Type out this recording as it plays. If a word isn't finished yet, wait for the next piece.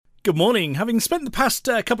Good morning. Having spent the past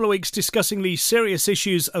couple of weeks discussing the serious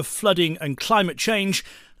issues of flooding and climate change,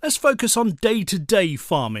 let's focus on day-to-day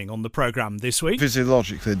farming on the programme this week.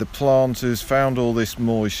 Physiologically, the plant has found all this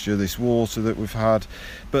moisture, this water that we've had,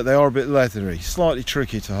 but they are a bit leathery, slightly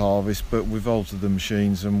tricky to harvest, but we've altered the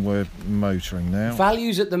machines and we're motoring now.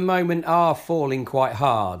 Values at the moment are falling quite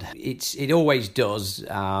hard. It always does,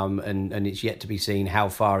 and it's yet to be seen how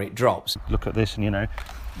far it drops. Look at this and,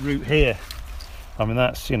 root here. I mean,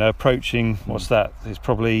 that's, approaching, what's that? It's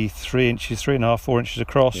probably 3 inches, 3.5, 4 inches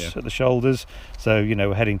across at the shoulders. So,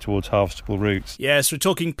 we're heading towards harvestable roots. Yes, we're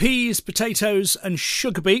talking peas, potatoes and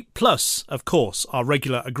sugar beet, plus, of course, our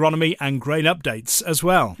regular agronomy and grain updates as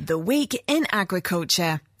well. The Week in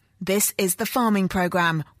Agriculture. This is the Farming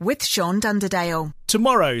Programme with Sean Dunderdale.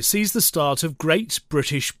 Tomorrow sees the start of Great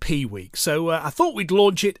British Pea Week, so I thought we'd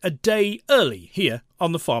launch it a day early here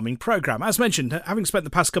on the Farming Programme. As mentioned, having spent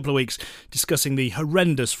the past couple of weeks discussing the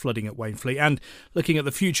horrendous flooding at Wainfleet and looking at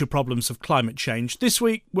the future problems of climate change, this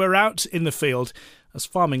week we're out in the field as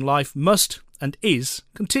farming life must and is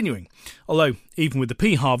continuing. Although, even with the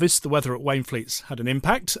pea harvest, the weather at Wainfleet's had an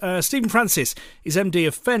impact. Stephen Francis is MD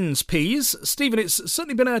of Fens Peas. Stephen, it's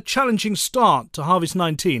certainly been a challenging start to harvest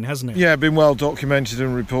 19, hasn't it? Yeah, been well documented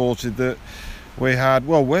and reported that we had,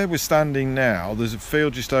 where we're standing now, there's a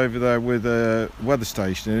field just over there with a weather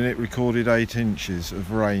station and it recorded 8 inches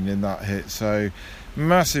of rain in that hit. So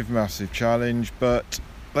massive challenge, but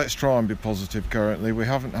let's try and be positive currently. We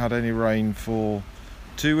haven't had any rain for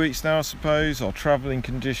 2 weeks now, I suppose. Our travelling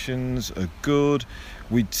conditions are good.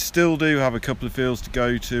 We still do have a couple of fields to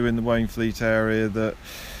go to in the Wainfleet area that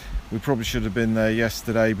we probably should have been there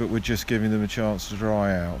yesterday, but we're just giving them a chance to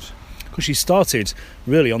dry out. Because you started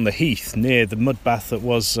really on the heath near the mud bath that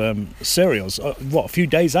was cereals. A few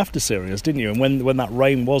days after cereals, didn't you? And when that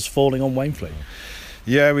rain was falling on Wainfleet.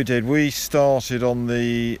 Yeah, we did. We started on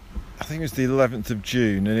I think it was the 11th of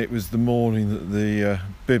June, and it was the morning that the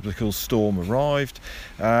biblical storm arrived.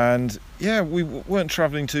 And yeah, we weren't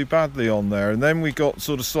travelling too badly on there. And then we got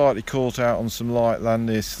sort of slightly caught out on some light land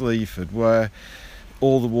near Sleaford, where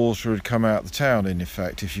all the water had come out the town, in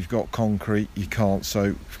effect. If you've got concrete, you can't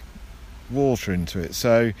soak water into it.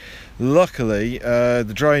 So luckily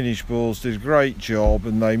the drainage boards did a great job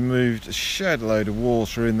and they moved a shed load of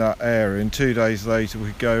water in that area, and 2 days later we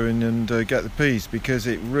could go in and get the peas, because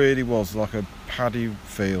it really was like a paddy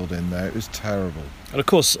field in there. It was terrible. And of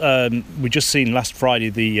course we just seen last Friday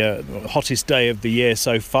the hottest day of the year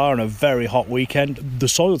so far and a very hot weekend. The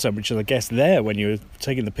soil temperature, I guess, there when you were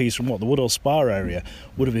taking the peas from the Woodall Spa area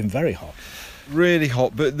would have been very hot. Really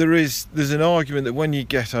hot, but there's an argument that when you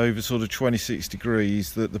get over sort of 26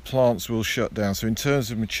 degrees that the plants will shut down. So in terms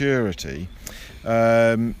of maturity,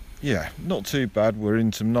 not too bad. We're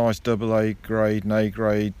in some nice AA grade and A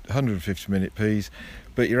grade 150 minute peas,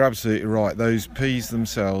 but you're absolutely right, those peas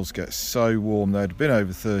themselves get so warm. They'd been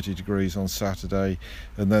over 30 degrees on Saturday,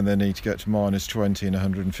 and then they need to get to minus 20 in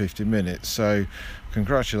 150 minutes. So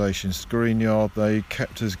congratulations to Greenyard, they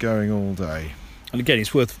kept us going all day. And again,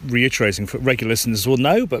 it's worth reiterating for regular listeners will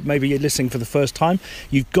know, but maybe you're listening for the first time.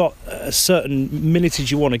 You've got a certain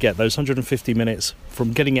minutage you want to get, those 150 minutes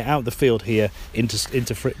from getting it out of the field here into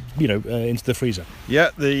the freezer. Yeah,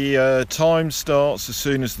 the time starts as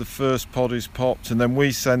soon as the first pod is popped, and then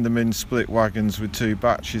we send them in split wagons with 2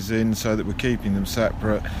 batches in, so that we're keeping them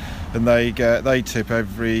separate, and they tip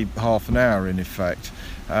every half an hour in effect.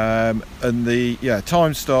 And the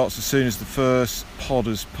time starts as soon as the first pod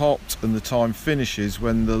has popped, and the time finishes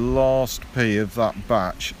when the last pea of that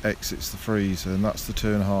batch exits the freezer, and that's the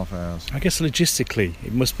 2.5 hours. I guess logistically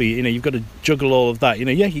it must be, you've got to juggle all of that.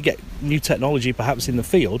 You get new technology perhaps in the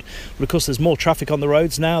field, but of course there's more traffic on the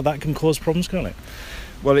roads now. That can cause problems, can't it?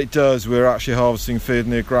 Well, it does. We were actually harvesting field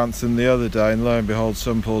near Grantham the other day, and lo and behold,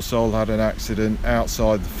 some poor soul had an accident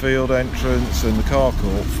outside the field entrance, and the car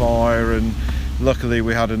caught fire, and luckily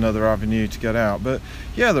we had another avenue to get out. But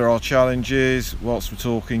yeah, there are challenges. Whilst we're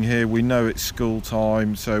talking here, we know it's school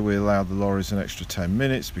time, so we allowed the lorries an extra 10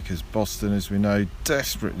 minutes because Boston, as we know,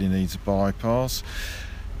 desperately needs a bypass.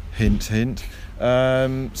 Hint, hint.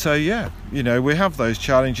 So yeah, we have those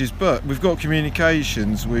challenges, but we've got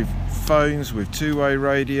communications with phones, with two-way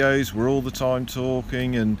radios. We're all the time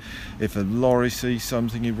talking, and if a lorry sees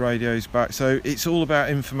something, he radios back. So it's all about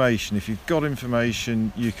information. If you've got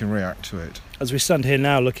information, you can react to it. As we stand here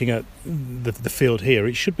now looking at the field here,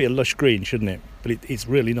 it should be a lush green, shouldn't it? But it's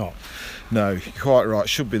really not. No, you're quite right. It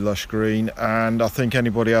should be lush green, and I think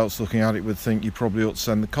anybody else looking at it would think you probably ought to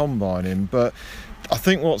send the combine in. But I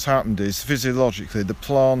think what's happened is, physiologically, the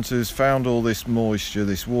plant has found all this moisture,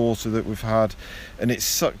 this water that we've had, and it's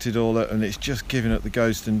sucked it all up, and it's just giving it the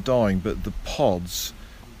ghost and dying. But the pods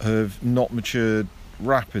have not matured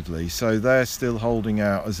rapidly, so they're still holding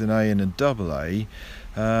out as an A and a double A.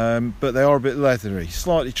 But they are a bit leathery,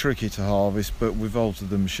 slightly tricky to harvest, but we've altered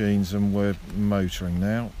the machines and we're motoring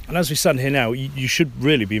now. And as we stand here now, you should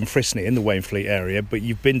really be in Frisney in the Wainfleet area, but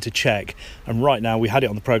you've been to check, and right now, we had it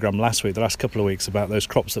on the programme last week, the last couple of weeks, about those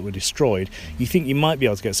crops that were destroyed. You think you might be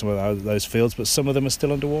able to get some of those fields, but some of them are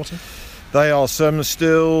still underwater? They are. Some are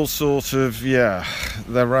still sort of, they're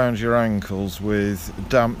around your ankles with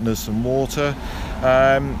dampness and water.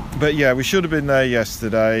 But yeah, we should have been there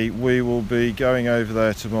yesterday. We will be going over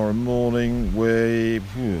there tomorrow morning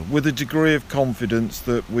with a degree of confidence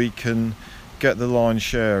that we can get the lion's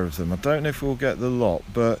share of them. I don't know if we'll get the lot,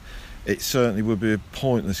 but it certainly would be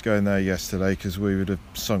pointless going there yesterday because we would have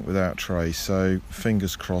sunk without trace. So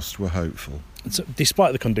fingers crossed, we're hopeful. So,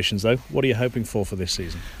 despite the conditions, though, what are you hoping for this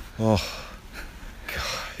season? Oh,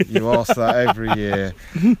 God, you ask that every year.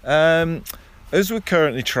 As we're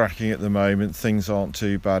currently tracking at the moment, things aren't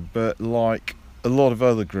too bad, but like a lot of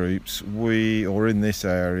other groups, in this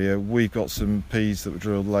area, we've got some peas that were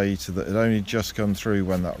drilled later that had only just come through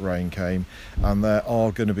when that rain came, and there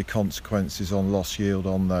are going to be consequences on lost yield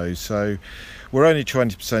on those. So we're only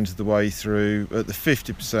 20% of the way through. At the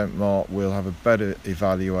 50% mark, we'll have a better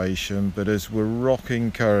evaluation, but as we're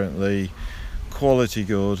rocking currently, quality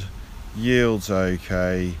good, yields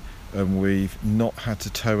okay, and we've not had to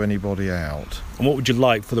tow anybody out. And what would you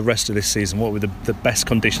like for the rest of this season? What were the best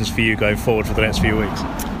conditions for you going forward for the next few weeks?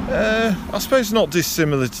 I suppose not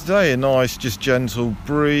dissimilar today. A nice, just gentle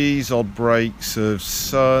breeze, odd breaks of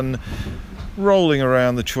sun, rolling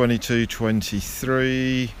around the 22,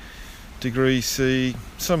 23 degrees C,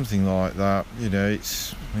 something like that.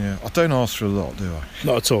 I don't ask for a lot, do I?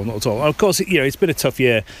 Not at all. Of course, it's been a tough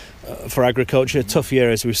year for agriculture, a tough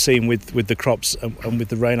year as we've seen with the crops and with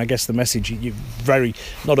the rain. I guess the message,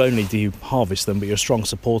 not only do you harvest them, but you're a strong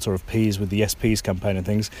supporter of peas with the Yes Peas campaign and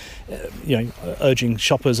things, urging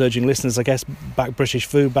listeners, I guess, back British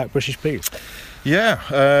food, back British peas.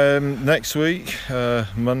 Yeah, next week,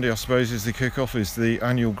 Monday I suppose is the kick-off, is the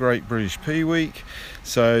annual Great British Pea week,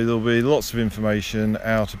 so there'll be lots of information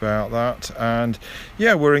out about that, and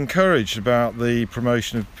yeah, we're encouraged about the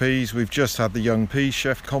promotion of peas. We've just had the Young Pea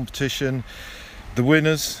Chef competition. The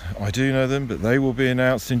winners, I do know them, but they will be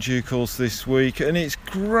announced in due course this week, and it's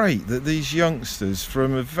great that these youngsters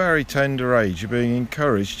from a very tender age are being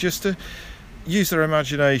encouraged just to use their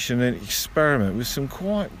imagination and experiment with some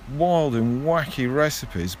quite wild and wacky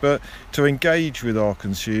recipes, but to engage with our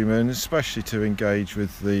consumer, and especially to engage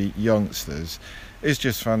with the youngsters, is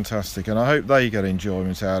just fantastic. And I hope they get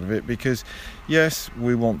enjoyment out of it, because yes,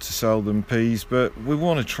 we want to sell them peas, but we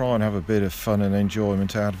want to try and have a bit of fun and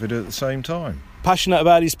enjoyment out of it at the same time. Passionate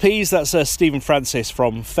about his peas, that's Stephen Francis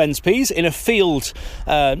from Fens Peas in a field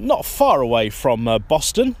not far away from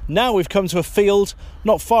Boston. Now we've come to a field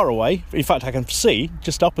not far away, in fact I can see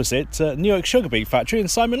just opposite Newark Sugar Beet Factory, and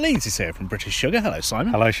Simon Leeds is here from British Sugar. Hello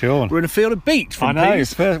Simon. Hello Sean. We're in a field of beet from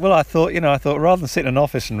peas. Well, I thought rather than sit in an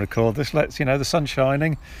office and record this, let's, the sun's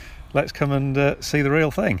shining, let's come and see the real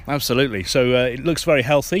thing. Absolutely. So it looks very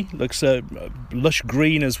healthy, looks lush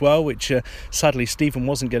green as well, which sadly Stephen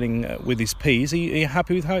wasn't getting with his peas. Are you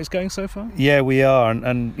happy with how it's going so far? Yeah, we are,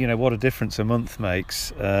 and what a difference a month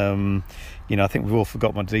makes. I think we've all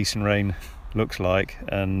forgot what decent rain looks like,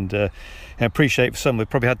 and I appreciate for some we've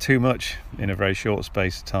probably had too much in a very short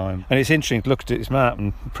space of time. And it's interesting to look at this map,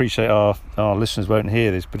 and appreciate our listeners won't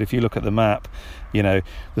hear this, but if you look at the map, the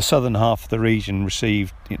southern half of the region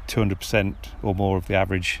received 200% or more of the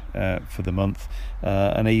average for the month,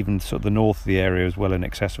 and even sort of the north of the area as well in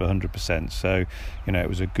excess of 100%. So it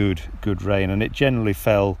was a good rain, and it generally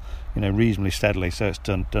fell reasonably steadily, so it's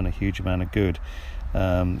done a huge amount of good.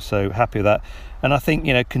 So happy with that, and I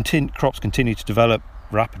think crops continue to develop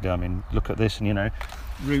rapidly. I mean, look at this, and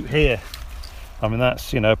root here. I mean,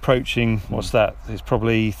 that's approaching, what's that? It's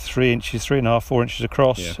probably 3 inches, 3.5, 4 inches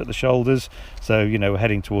across at the shoulders. So we're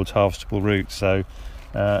heading towards harvestable roots. So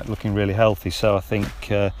looking really healthy. So I think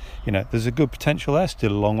there's a good potential there.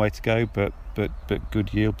 Still a long way to go, but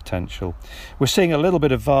good yield potential. We're seeing a little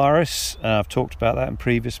bit of virus. I've talked about that in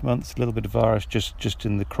previous months. A little bit of virus just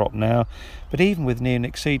in the crop now. But even with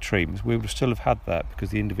neonic seed treatments, we would still have had that because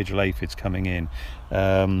the individual aphids coming in.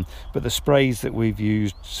 But the sprays that we've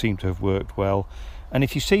used seem to have worked well. And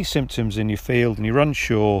if you see symptoms in your field and you're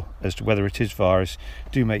unsure as to whether it is virus,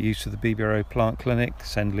 do make use of the BBRO plant clinic,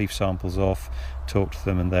 send leaf samples off, talk to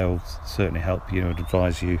them, and they'll certainly help you and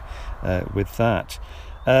advise you with that.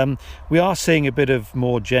 We are seeing a bit of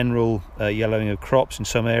more general yellowing of crops in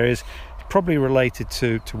some areas, probably related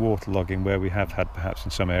to waterlogging, where we have had perhaps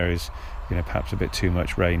in some areas perhaps a bit too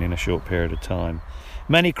much rain in a short period of time.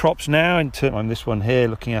 Many crops now, this one here,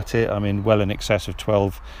 looking at it, well in excess of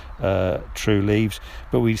 12 true leaves,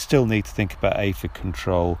 but we still need to think about aphid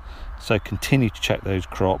control. So continue to check those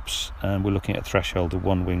crops, and we're looking at a threshold of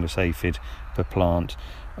 1 wingless aphid per plant.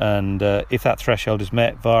 And if that threshold is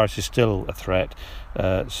met, virus is still a threat,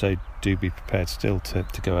 so do be prepared still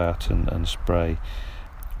to go out and spray.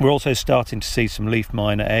 We're also starting to see some leaf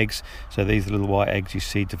miner eggs, so these are little white eggs you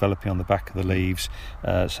see developing on the back of the leaves,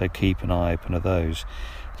 so keep an eye open of those.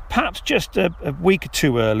 Perhaps just a week or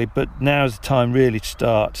two early, but now is the time really to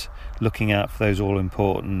start looking out for those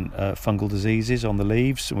all-important fungal diseases on the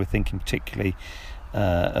leaves, and we're thinking particularly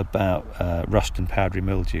about rust and powdery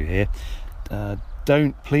mildew here.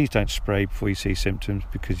 Please don't spray before you see symptoms,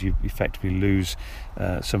 because you effectively lose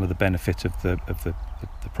some of the benefit of the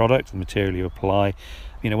product, the material you apply.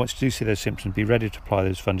 Once you do see those symptoms, be ready to apply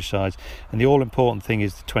those fungicides. And the all-important thing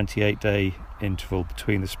is the 28-day interval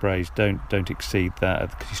between the sprays. Don't exceed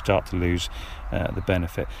that, because you start to lose the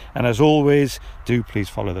benefit. And as always, do please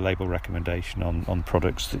follow the label recommendation on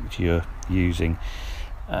products that you're using.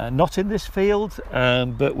 Not in this field,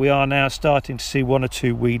 but we are now starting to see 1 or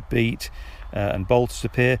 2 weed beet and bolters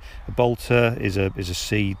appear. A bolter is a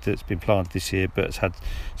seed that's been planted this year, but has had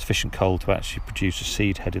sufficient cold to actually produce a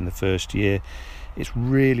seed head in the first year. It's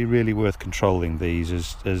really, really worth controlling these,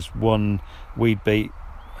 as one weed beet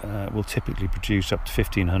will typically produce up to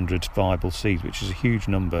 1,500 viable seeds, which is a huge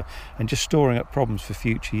number, and just storing up problems for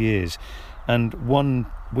future years. And one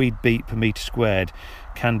weed beet per metre squared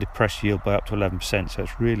can depress yield by up to 11%, so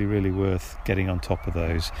it's really, really worth getting on top of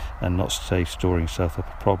those and not storing yourself up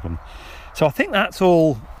a problem. So I think that's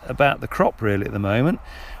all about the crop really at the moment.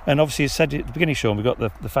 And obviously, as I said at the beginning, Sean, we've got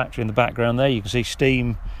the factory in the background there. You can see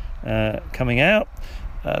steam coming out.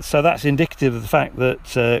 So that's indicative of the fact that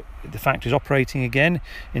the factory is operating again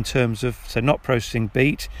in terms of, not processing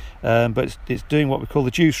beet, but it's doing what we call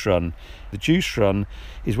the juice run. The juice run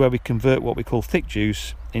is where we convert what we call thick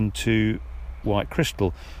juice into white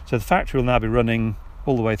crystal. So the factory will now be running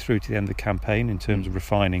all the way through to the end of the campaign in terms of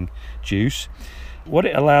refining juice. What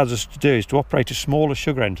it allows us to do is to operate a smaller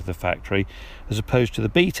sugar end of the factory, as opposed to the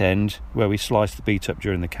beet end where we slice the beet up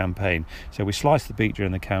during the campaign. So we slice the beet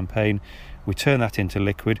during the campaign, we turn that into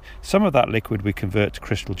liquid. Some of that liquid we convert to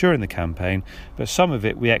crystal during the campaign, but some of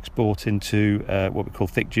it we export into what we call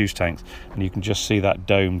thick juice tanks, and you can just see that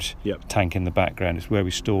domed tank in the background. It's where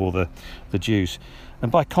we store the juice.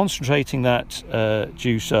 And by concentrating that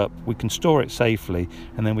juice up, we can store it safely,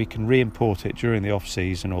 and then we can re-import it during the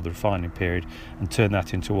off-season or the refining period and turn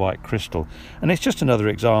that into white crystal. And it's just another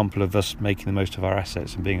example of us making the most of our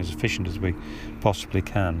assets and being as efficient as we possibly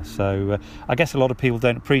can. So I guess a lot of people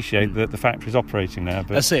don't appreciate that the factory's operating now.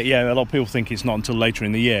 But that's it, yeah. A lot of people think it's not until later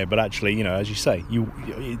in the year, but actually, as you say,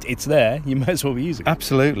 it's there. You may as well be using it.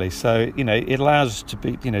 Absolutely. So, it allows us to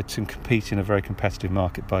be, to compete in a very competitive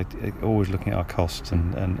market by always looking at our costs.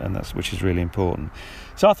 And that's, which is really important.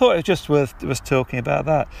 So I thought it was just worth us talking about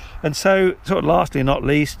that. And so, sort of lastly, not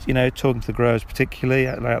least, talking to the growers particularly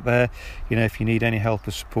out there, if you need any help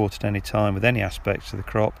or support at any time with any aspects of the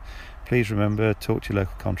crop, please remember, talk to your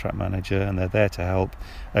local contract manager, and they're there to help.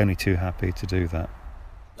 Only too happy to do that.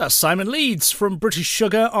 That's Simon Leeds from British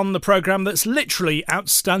Sugar on the programme that's literally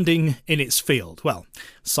outstanding in its field. Well,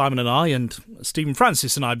 Simon and I, and Stephen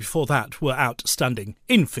Francis and I before that, were outstanding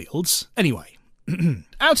in fields anyway.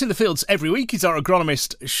 Out in the fields every week is our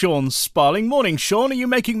agronomist Sean Sparling. Morning, Sean. Are you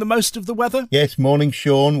making the most of the weather? Yes, morning,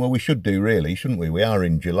 Sean. Well, we should do really, shouldn't we? We are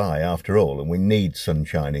in July after all, and we need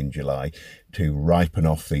sunshine in July to ripen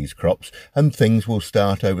off these crops, and things will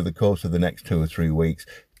start over the course of the next 2 or 3 weeks.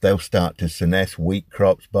 They'll start to senesce. Wheat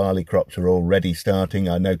crops, barley crops are already starting.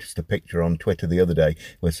 I noticed a picture on Twitter the other day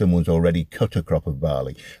where someone's already cut a crop of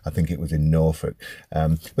barley. I think it was in Norfolk.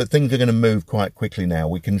 But things are going to move quite quickly now.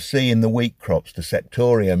 We can see in the wheat crops the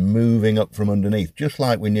septoria moving up from underneath, just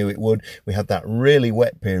like we knew it would. We had that really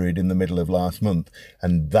wet period in the middle of last month,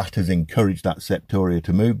 and that has encouraged that septoria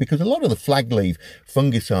to move, because a lot of the flagleaf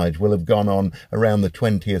fungicides will have gone on around the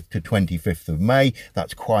 20th to 25th of May.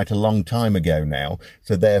 That's quite a long time ago now.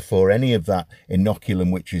 So therefore, any of that inoculum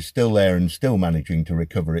which is still there and still managing to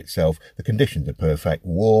recover itself, the conditions are perfect.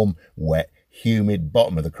 Warm, wet, humid,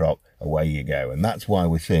 bottom of the crop, away you go. And that's why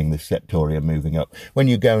we're seeing this septoria moving up. When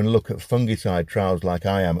you go and look at fungicide trials like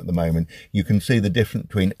I am at the moment, you can see the difference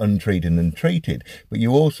between untreated and treated, but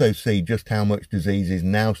you also see just how much disease is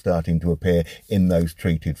now starting to appear in those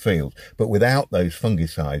treated fields. But without those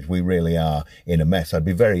fungicides, we really are in a mess. I'd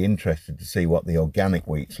be very interested to see what the organic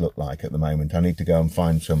wheats look like at the moment. I need to go and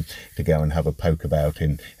find some to go and have a poke about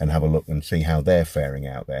in and have a look and see how they're faring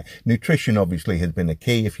out there. Nutrition obviously has been a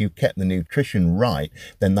key. If you kept the nutrition right,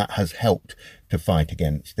 then that has helped to fight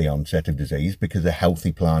against the onset of disease, because a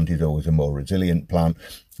healthy plant is always a more resilient plant,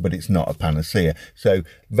 but it's not a panacea. So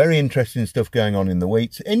very interesting stuff going on in the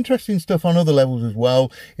wheats. Interesting stuff on other levels as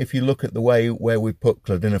well. If you look at the way where we put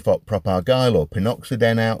Cladinophoc propargyle or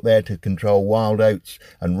pinoxidine out there to control wild oats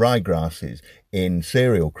and ryegrasses in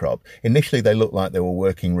cereal crop, initially they looked like they were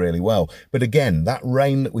working really well. But again, that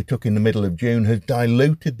rain that we took in the middle of June has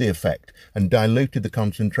diluted the effect and diluted the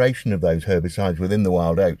concentration of those herbicides within the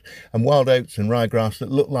wild oats. And wild oats and ryegrass that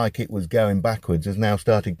looked like it was going backwards has now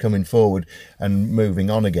started coming forward and moving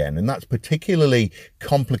on again. And that's particularly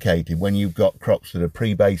complicated when you've got crops that are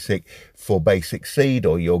pre-basic for basic seed,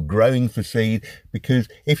 or you're growing for seed, because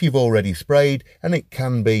if you've already sprayed, and it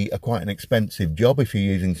can be quite an expensive job if you're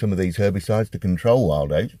using some of these herbicides to control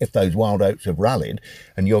wild oats, if those wild oats have rallied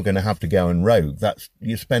and you're going to have to go and rogue,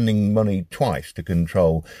 you're spending money twice to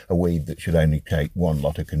control a weed that should only take one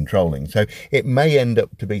lot of controlling. So it may end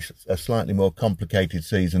up to be a slightly more complicated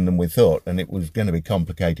season than we thought, and it was going to be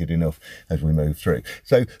complicated enough as we move through.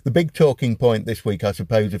 So the big talking point this week, I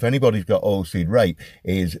suppose, if anybody's got oilseed rape,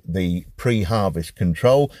 is the pre-harvest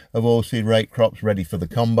control of oilseed rape crops ready for the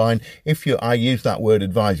combine. I use that word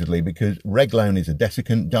advisedly, because Reglone is a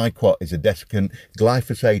desiccant, Diquat is a desiccant,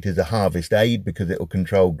 glyphosate is a harvest aid because it will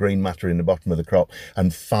control green matter in the bottom of the crop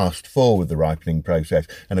and fast forward the ripening process.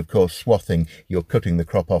 And of course, swathing, you're cutting the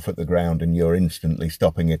crop off at the ground and you're instantly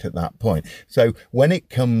stopping it at that point. So when it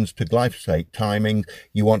comes to glyphosate timing,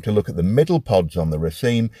 you want to look at the middle pods on the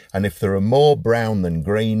raceme, and if there are more brown than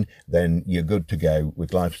green, then you're good to go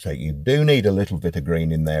with glyphosate. You do need a little bit of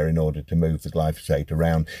green in there in order to move the glyphosate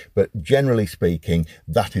around, but generally speaking,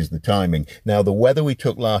 that is the timing. Now, the weather we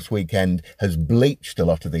took last weekend has bleached a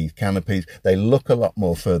lot of these canopies. They look a lot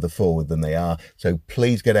more further forward than they are, so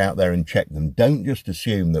please get out there and check them. Don't just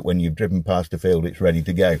assume that when you've driven past a field it's ready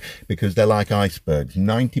to go, because they're like icebergs.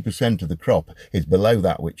 90% of the crop is below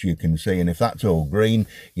that which you can see, and if that's all green,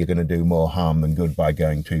 you're going to do more harm than good by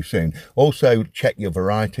going too soon. Also, check your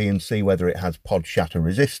variety and see whether it has pod shatter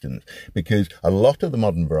resistance, because a lot of the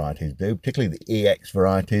modern varieties do, particularly the EX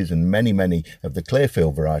varieties, and many of the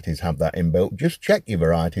Clearfield varieties have that inbuilt. Just check your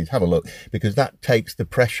varieties, have a look, because that takes the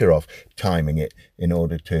pressure off timing it in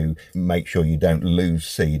order to make sure you don't lose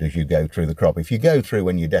seed as you go through the crop. If you go through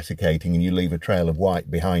when you're desiccating and you leave a trail of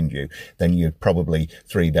white behind you, then you're probably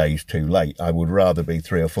 3 days too late. I would rather be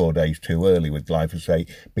 3 or 4 days too early with glyphosate,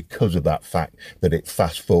 because of that fact that it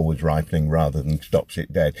fast forwards ripening rather than stops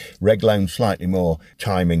it dead. Reglone slightly more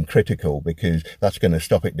timing critical, because that's going to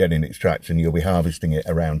stop it dead in its tracks and you'll be harvesting it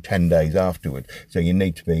around 10 days afterwards. So you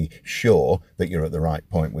need to be sure that you're at the right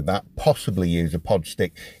point with that. Possibly use a pod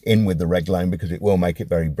stick in with the Reglone, because it will make it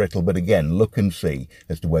very brittle. But again, look and see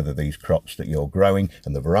as to whether these crops that you're growing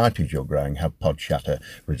and the varieties you're growing have pod shatter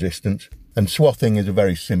resistance. And swathing is a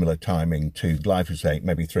very similar timing to glyphosate,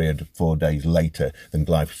 maybe 3 or 4 days later than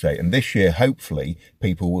glyphosate. And this year, hopefully,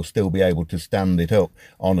 people will still be able to stand it up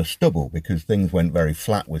on a stubble, because things went very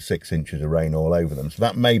flat with 6 inches of rain all over them. So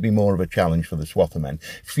that may be more of a challenge for the swather men.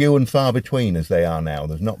 Few and far between as they are now.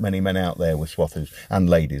 There's not many men out there with swathers, and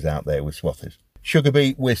ladies out there with swathers. Sugar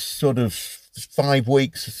beet, we're sort of 5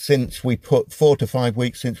 weeks since we put 4 to 5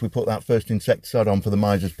 weeks since we put that first insecticide on for the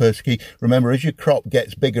Mysis persicii. Remember, as your crop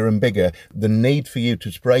gets bigger and bigger, the need for you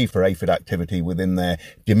to spray for aphid activity within there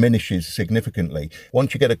diminishes significantly.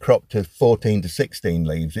 Once you get a crop to 14 to 16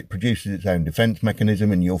 leaves, it produces its own defense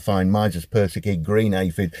mechanism, and you'll find Mysis persicii green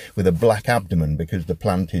aphid with a black abdomen, because the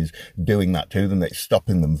plant is doing that to them. It's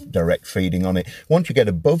stopping them direct feeding on it. Once you get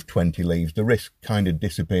above 20 leaves, the risk kind of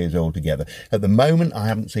disappears altogether. At the moment, I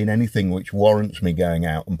haven't seen anything which warrants me going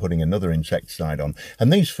out and putting another insecticide on.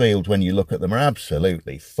 And these fields, when you look at them, are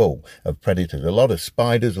absolutely full of predators. A lot of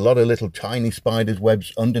spiders, a lot of little tiny spiders'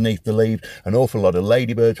 webs underneath the leaves, an awful lot of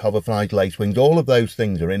ladybirds, hoverflies, lacewings. All of those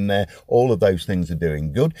things are in there. All of those things are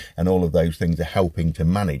doing good, and all of those things are helping to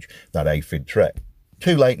manage that aphid threat.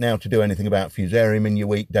 Too late now to do anything about fusarium in your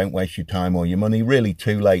wheat. Don't waste your time or your money. Really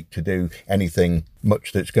too late to do anything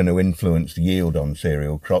much that's going to influence the yield on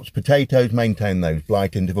cereal crops. Potatoes, maintain those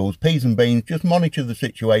blight intervals. Peas and beans, just monitor the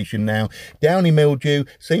situation now. Downy mildew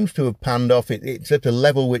seems to have panned off. It's at a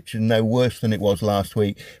level which is no worse than it was last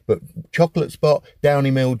week. But chocolate spot,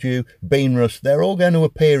 downy mildew, bean rust, they're all going to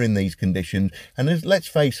appear in these conditions. And let's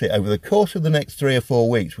face it, over the course of the next 3 or 4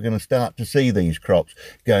 weeks, we're going to start to see these crops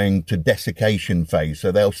going to desiccation phase.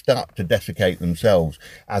 So they'll start to desiccate themselves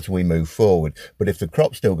as we move forward. But if the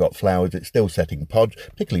crop's still got flowers, it's still setting pods,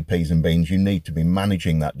 particularly peas and beans, you need to be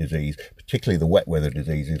managing that disease, particularly the wet weather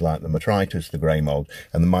diseases like the metritis, the grey mould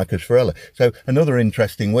and the mycosphaerella. So another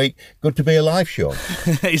interesting week. Good to be alive, Sean.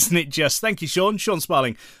 Isn't it just? Thank you, Sean. Sean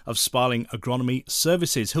Sparling of Sparling Agronomy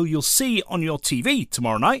Services, who you'll see on your TV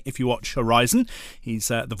tomorrow night if you watch Horizon. He's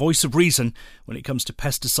the voice of reason when it comes to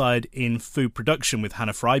pesticide in food production with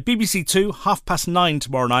Hannah Fry. BBC Two, 9:30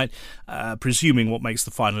 tomorrow night, presuming what makes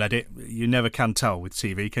the final edit. You never can tell with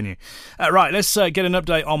TV, can you? Right, let's get an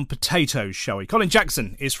update on potatoes, shall we? Colin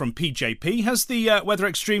Jackson is from PJP. Has the weather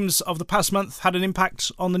extremes of the past month had an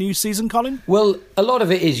impact on the new season, Colin? Well, a lot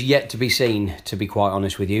of it is yet to be seen, to be quite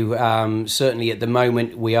honest with you. Certainly at the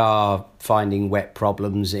moment we are finding wet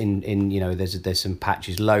problems in there's some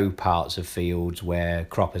patches, low parts of fields where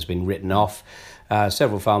crop has been written off.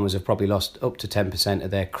 Several farmers have probably lost up to 10%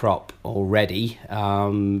 of their crop already.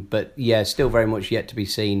 But yeah, still very much yet to be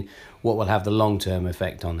seen what will have the long-term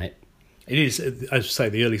effect on it. It is, as I say,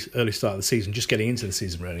 the early start of the season, just getting into the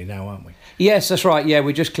season really now, aren't we? Yes, that's right. Yeah,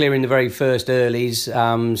 we're just clearing the very first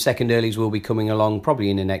earlies. Second earlies will be coming along probably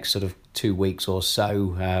in the next sort of 2 weeks or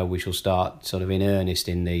so. We shall start sort of in earnest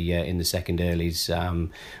in the second earlies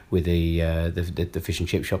with the fish and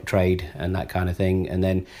chip shop trade and that kind of thing. And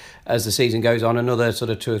then as the season goes on, another sort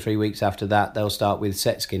of 2 or 3 weeks after that, they'll start with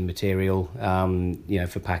set skin material,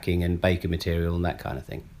 for packing and baker material and that kind of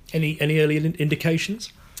thing. Any early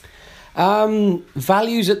indications?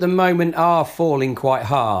 Values at the moment are falling quite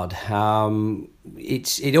hard.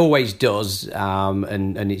 It always does,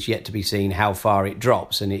 and it's yet to be seen how far it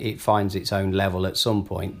drops, and it finds its own level at some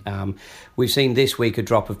point. We've seen this week a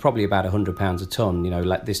drop of probably about £100 a tonne.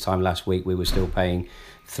 Like this time last week we were still paying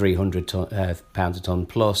 £300 a tonne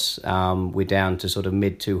plus. We're down to sort of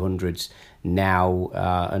mid 200s now,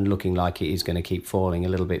 and looking like it is going to keep falling a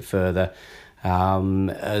little bit further.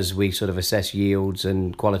 As we sort of assess yields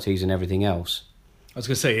and qualities and everything else. I was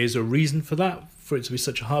going to say, is there a reason for that, for it to be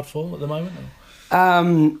such a hard fall at the moment?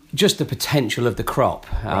 Just the potential of the crop.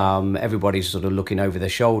 Everybody's sort of looking over their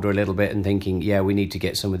shoulder a little bit and thinking, yeah, we need to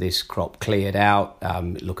get some of this crop cleared out.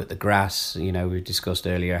 Look at the grass. We discussed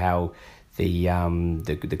earlier how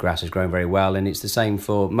the grass has grown very well, and it's the same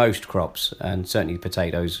for most crops, and certainly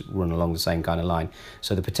potatoes run along the same kind of line.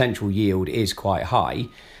 So the potential yield is quite high.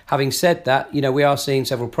 Having said that, we are seeing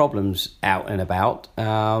several problems out and about.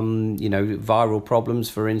 Viral problems,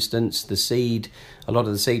 for instance. A lot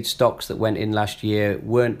of the seed stocks that went in last year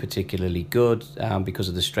weren't particularly good because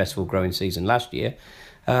of the stressful growing season last year.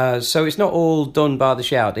 So it's not all done by the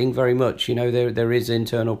shouting very much. There is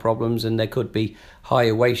internal problems, and there could be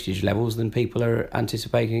higher wastage levels than people are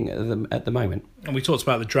anticipating at the moment. And we talked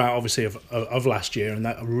about the drought, obviously, of last year, and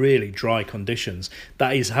that really dry conditions.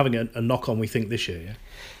 That is having a knock-on, we think, this year, yeah?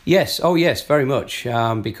 Yes, very much,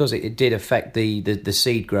 because it did affect the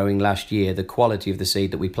seed growing last year. The quality of the seed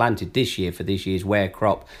that we planted this year for this year's ware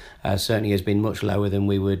crop certainly has been much lower than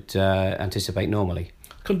we would anticipate normally.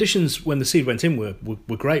 Conditions when the seed went in were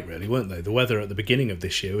great, really, weren't they? The weather at the beginning of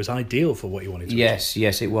this year was ideal for what you wanted to do.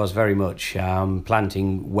 Yes, it was very much.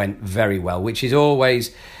 Planting went very well, which is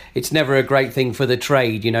always... It's never a great thing for the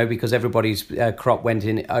trade, because everybody's crop went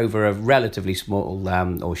in over a relatively small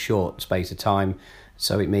or short space of time.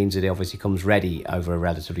 So it means that it obviously comes ready over a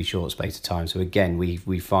relatively short space of time. So again,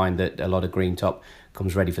 we find that a lot of green top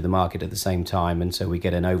comes ready for the market at the same time, and so we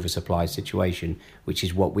get an oversupply situation, which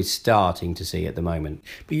is what we're starting to see at the moment.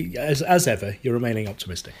 But as ever, you're remaining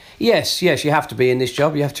optimistic. Yes, you have to be in this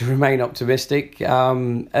job. You have to remain optimistic,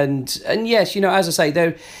 and yes, as I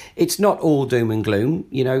say, it's not all doom and gloom.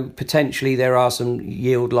 Potentially there are some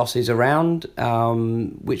yield losses around,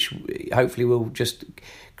 which hopefully will just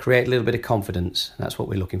create a little bit of confidence. That's what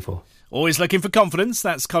we're looking for. Always looking for confidence.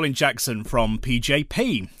 That's Colin Jackson from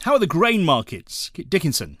PJP. How are the grain markets? Kit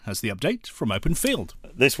Dickinson has the update from Open Field.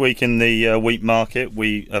 This week in the wheat market,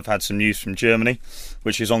 we have had some news from Germany,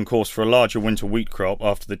 which is on course for a larger winter wheat crop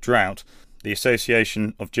after the drought. The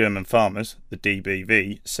Association of German Farmers, the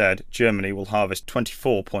DBV, said Germany will harvest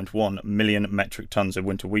 24.1 million metric tonnes of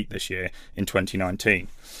winter wheat this year in 2019,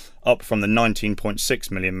 up from the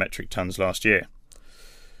 19.6 million metric tonnes last year.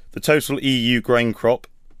 The total EU grain crop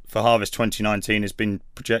for harvest 2019 has been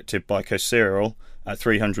projected by CoCereal at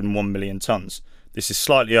 301 million tonnes. This is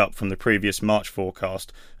slightly up from the previous March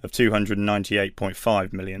forecast of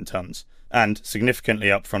 298.5 million tonnes, and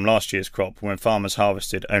significantly up from last year's crop when farmers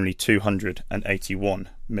harvested only 281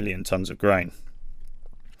 million tonnes of grain.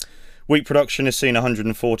 Wheat production has seen a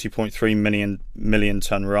 140.3 million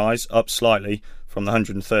tonne rise, up slightly from the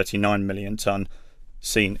 139 million tonne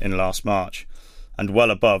seen in last March, and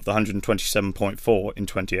well above the 127.4 in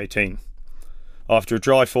 2018. After a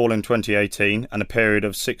dry fall in 2018 and a period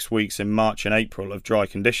of 6 weeks in March and April of dry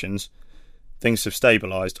conditions, things have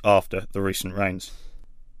stabilised after the recent rains.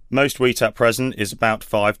 Most wheat at present is about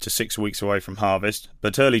 5 to 6 weeks away from harvest,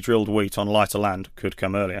 but early drilled wheat on lighter land could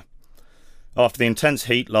come earlier. After the intense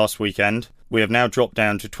heat last weekend, we have now dropped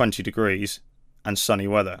down to 20 degrees and sunny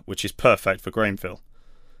weather, which is perfect for grain fill.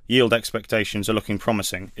 Yield expectations are looking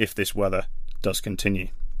promising if this weather does continue.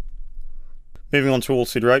 Moving on to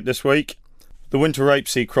oilseed rape this week. The winter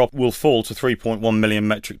rapeseed crop will fall to 3.1 million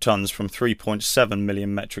metric tonnes from 3.7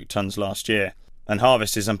 million metric tonnes last year, and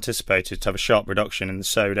harvest is anticipated to have a sharp reduction in the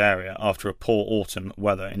sowed area after a poor autumn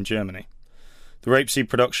weather in Germany. The rapeseed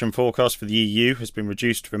production forecast for the EU has been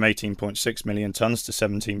reduced from 18.6 million tonnes to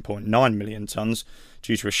 17.9 million tonnes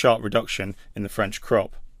due to a sharp reduction in the French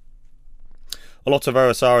crop. A lot of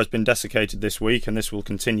OSR has been desiccated this week, and this will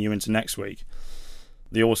continue into next week.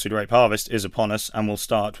 The oilseed rape harvest is upon us and will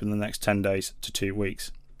start within the next 10 days to 2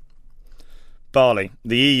 weeks. Barley.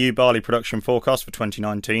 The EU barley production forecast for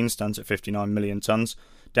 2019 stands at 59 million tonnes,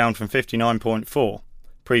 down from 59.4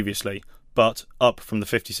 previously, but up from the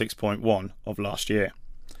 56.1 of last year.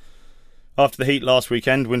 After the heat last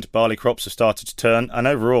weekend, winter barley crops have started to turn and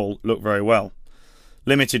overall look very well.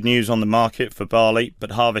 Limited news on the market for barley,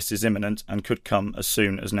 but harvest is imminent and could come as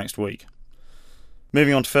soon as next week.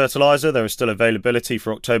 Moving on to fertiliser, there is still availability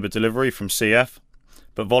for October delivery from CF,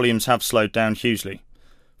 but volumes have slowed down hugely.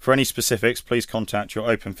 For any specifics, please contact your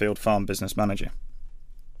Openfield farm business manager.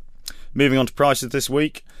 Moving on to prices this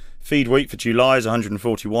week, feed wheat for July is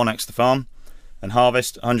 141 ex the farm, and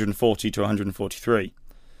harvest 140 to 143.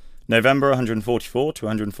 November 144 to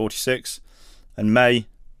 146, and May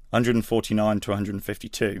 149 to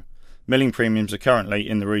 152. Milling premiums are currently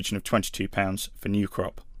in the region of £22 for new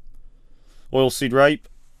crop. Oilseed rape,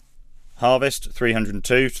 harvest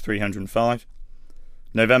 302 to 305,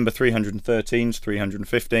 November 313 to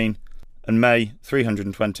 315, and May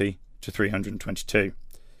 320 to 322.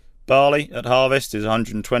 Barley at harvest is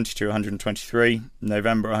 120 to 123,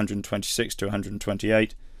 November 126 to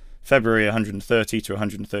 128, February 130 to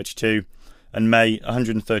 132, and May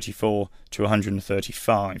 134 to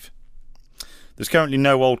 135. There's currently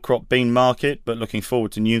no old crop bean market, but looking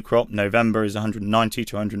forward to new crop, November is 190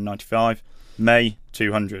 to 195, May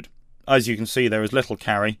 200. As you can see, there is little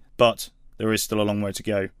carry, but there is still a long way to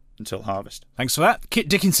go until harvest. Thanks for that. Kit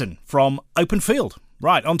Dickinson from Open Field.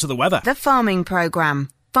 Right, on to the weather. The Farming Programme.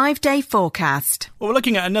 5-day forecast. Well, we're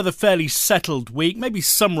looking at another fairly settled week, maybe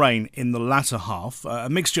some rain in the latter half, a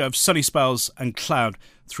mixture of sunny spells and cloud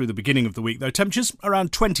through the beginning of the week, though. Temperatures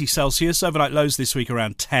around 20 Celsius, overnight lows this week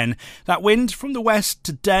around 10. That wind from the west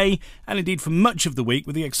today, and indeed for much of the week,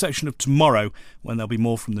 with the exception of tomorrow, when there'll be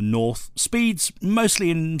more from the north. Speeds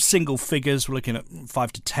mostly in single figures, we're looking at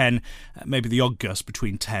 5 to 10, maybe the odd gust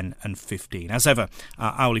between 10 and 15. As ever,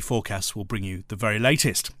 our hourly forecasts will bring you the very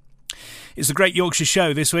latest. It's the Great Yorkshire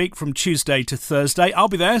Show this week from Tuesday to Thursday. I'll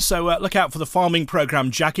be there, so look out for the Farming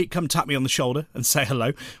Programme jacket. Come tap me on the shoulder and say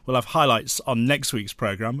hello. We'll have highlights on next week's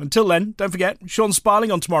programme. Until then, don't forget, Sean Sparling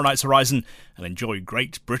on tomorrow night's Horizon, and enjoy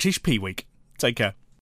Great British Pea Week. Take care.